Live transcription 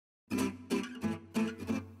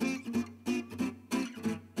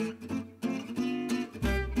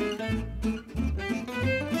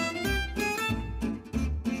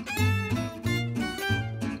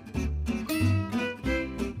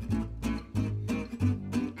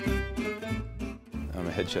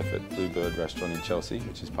a head chef at Bluebird restaurant in Chelsea,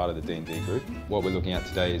 which is part of the D&D group. What we're looking at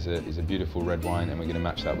today is a beautiful red wine, and we're going to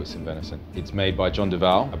match that with some venison. It's made by John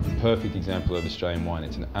Duval, a perfect example of Australian wine.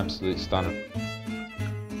 It's an absolute stunner.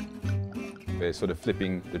 We're sort of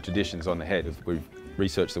flipping the traditions on the head. We've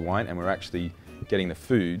researched the wine and we're actually getting the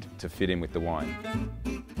food to fit in with the wine.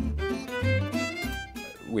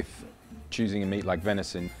 With choosing a meat like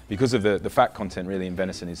venison, because of the fat content really in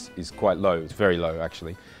venison is quite low, it's very low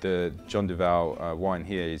actually. The John Duval wine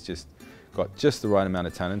here is just got just the right amount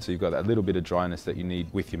of tannin, so you've got that little bit of dryness that you need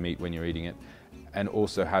with your meat when you're eating it, and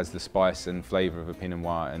also has the spice and flavour of a Pinot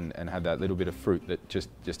Noir and had that little bit of fruit that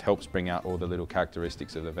just helps bring out all the little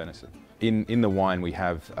characteristics of the venison. In the wine we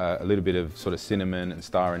have a little bit of sort of cinnamon and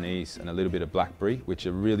star anise and a little bit of blackberry, which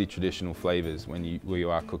are really traditional flavours when you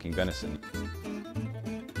are cooking venison.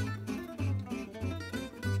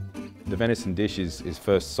 The venison dish is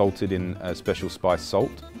first salted in a special spice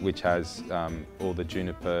salt, which has all the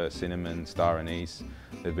juniper, cinnamon, star anise,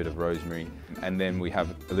 a little bit of rosemary, and then we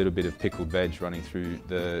have a little bit of pickled veg running through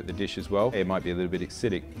the dish as well. It might be a little bit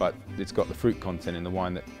acidic, but it's got the fruit content in the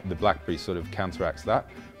wine that the blackberry sort of counteracts that,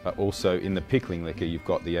 but also in the pickling liquor you've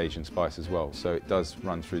got the Asian spice as well, so it does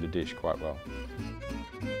run through the dish quite well.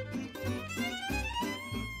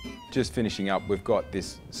 Just finishing up, we've got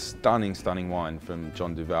this stunning wine from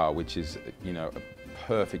John Duval, which is, you know, a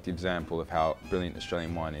perfect example of how brilliant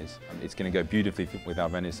Australian wine is. It's going to go beautifully with our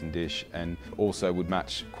venison dish and also would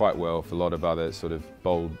match quite well for a lot of other sort of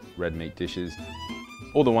bold red meat dishes.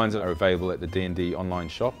 All the wines are available at the D&D online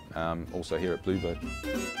shop, also here at Bluebird.